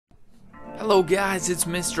Hello guys, it's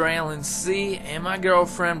Mr. Alan C, and my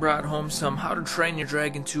girlfriend brought home some How to Train Your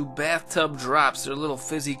Dragon 2 bathtub drops. They're little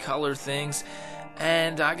fizzy color things,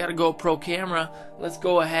 and I got a GoPro camera. Let's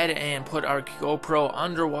go ahead and put our GoPro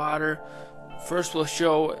underwater. First we'll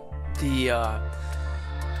show the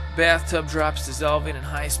bathtub drops dissolving in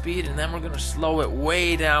high speed, and then we're going to slow it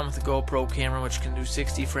way down with the GoPro camera, which can do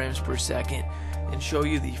 60 frames per second, and show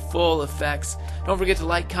you the full effects. Don't forget to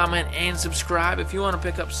like, comment, and subscribe. If you want to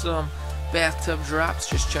pick up some bathtub drops,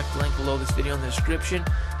 just check the link below this video in the description,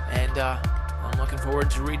 and I'm looking forward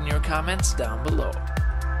to reading your comments down below.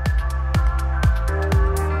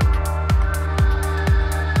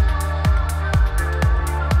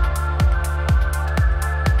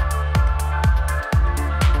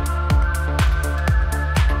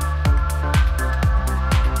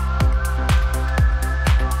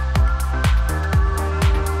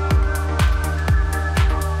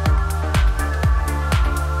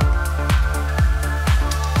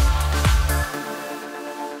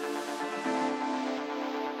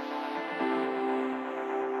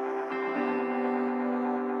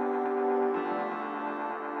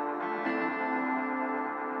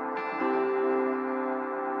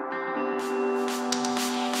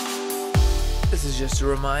 This is just a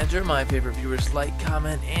reminder, my favorite viewers like,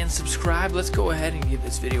 comment, and subscribe. Let's go ahead and give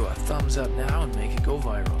this video a thumbs up now and make it go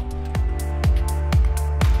viral.